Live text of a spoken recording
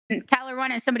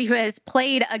Tyler1 is somebody who has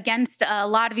played against a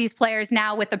lot of these players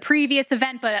now with the previous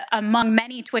event, but among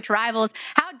many Twitch rivals.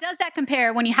 How does that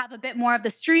compare when you have a bit more of the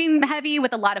stream heavy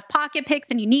with a lot of pocket picks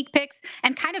and unique picks,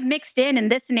 and kind of mixed in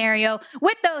this scenario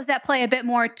with those that play a bit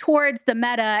more towards the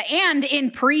meta and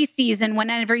in preseason when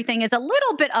everything is a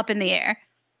little bit up in the air?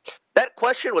 That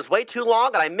question was way too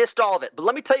long, and I missed all of it. But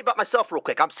let me tell you about myself real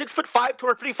quick. I'm 6'5",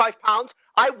 255 pounds.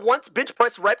 I once bench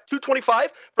press rep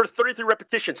 225 for 33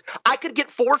 repetitions. I could get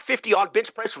 450 on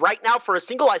bench press right now for a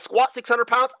single. I squat 600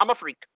 pounds. I'm a freak.